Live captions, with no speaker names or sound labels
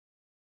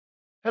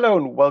Hello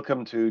and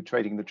welcome to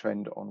Trading the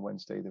Trend on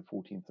Wednesday, the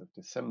 14th of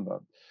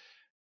December.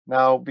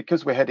 Now,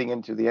 because we're heading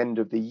into the end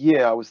of the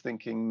year, I was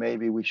thinking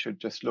maybe we should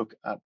just look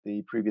at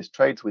the previous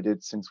trades we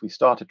did since we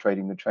started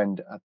trading the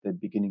trend at the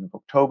beginning of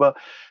October.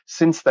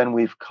 Since then,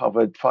 we've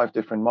covered 5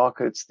 different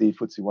markets: the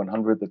FTSE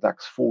 100, the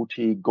DAX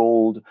 40,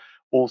 gold,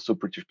 also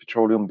British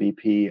Petroleum,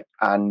 BP,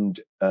 and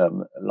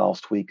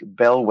last week,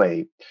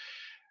 Bellway,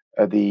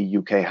 the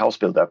UK house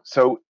builder.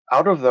 So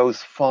out of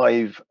those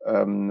 5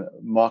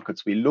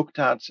 markets we looked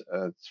at,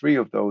 3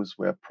 of those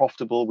were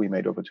profitable. We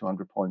made over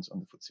 200 points on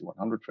the FTSE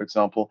 100, for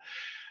example.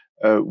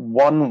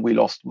 One we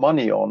lost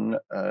money on,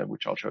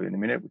 which I'll show you in a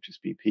minute, which is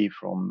BP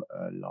from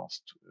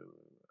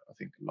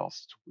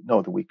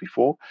the week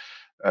before,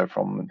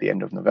 from the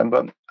end of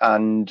November.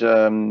 And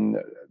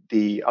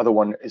the other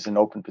one is an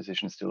open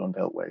position still on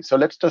Bellway. So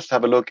let's just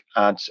have a look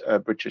at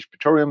British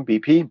Petroleum,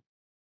 BP,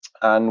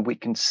 and we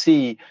can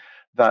see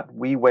that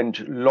we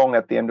went long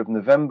at the end of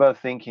November,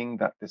 thinking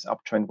that this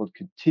uptrend would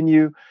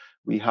continue.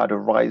 We had a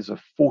rise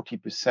of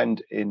 40%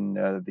 in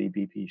the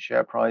BP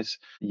share price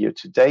year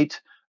to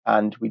date,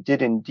 and we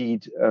did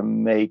indeed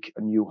make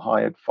a new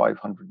high at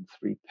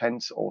 503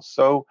 pence or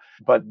so.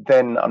 But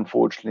then,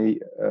 unfortunately,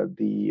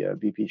 the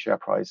BP share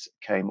price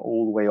came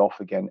all the way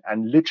off again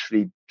and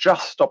literally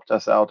just stopped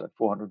us out at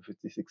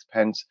 456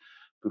 pence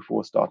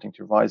before starting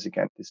to rise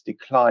again. This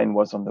decline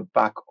was on the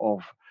back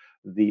of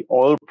the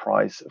oil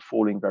price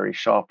falling very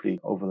sharply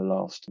over the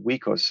last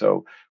week or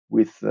so,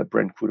 with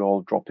Brent crude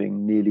oil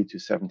dropping nearly to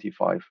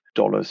 $75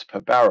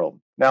 per barrel.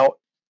 Now,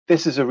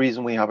 this is a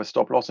reason we have a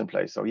stop loss in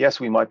place. So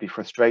yes, we might be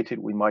frustrated,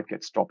 we might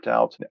get stopped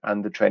out,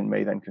 and the trend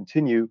may then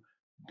continue,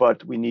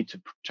 but we need to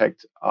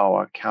protect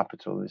our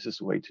capital. This is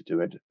the way to do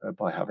it,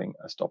 by having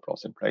a stop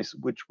loss in place,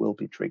 which will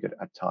be triggered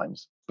at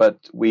times.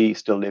 But we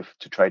still live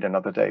to trade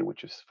another day,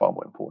 which is far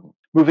more important.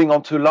 Moving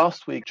on to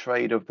last week's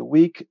trade of the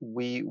week,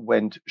 we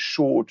went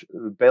short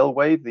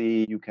Bellway,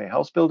 the UK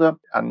house builder,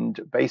 and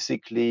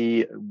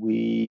basically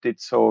we did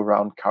so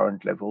around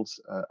current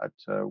levels at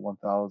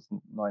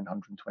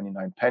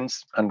 1,929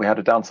 pence, and we had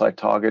a downside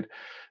target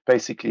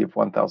basically of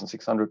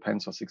 1,600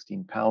 pence or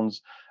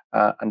 £16.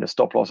 And a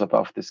stop loss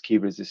above this key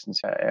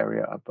resistance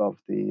area above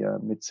the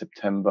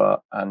mid-September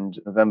and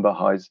November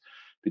highs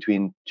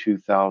between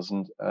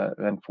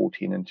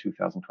 2014 and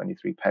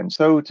 2023 pence.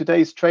 So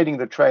today's Trading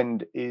the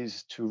Trend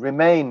is to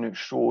remain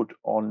short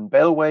on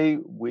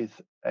Bellway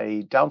with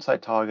a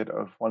downside target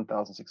of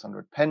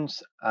 1,600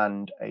 pence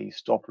and a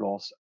stop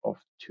loss of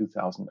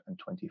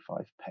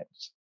 2,025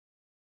 pence.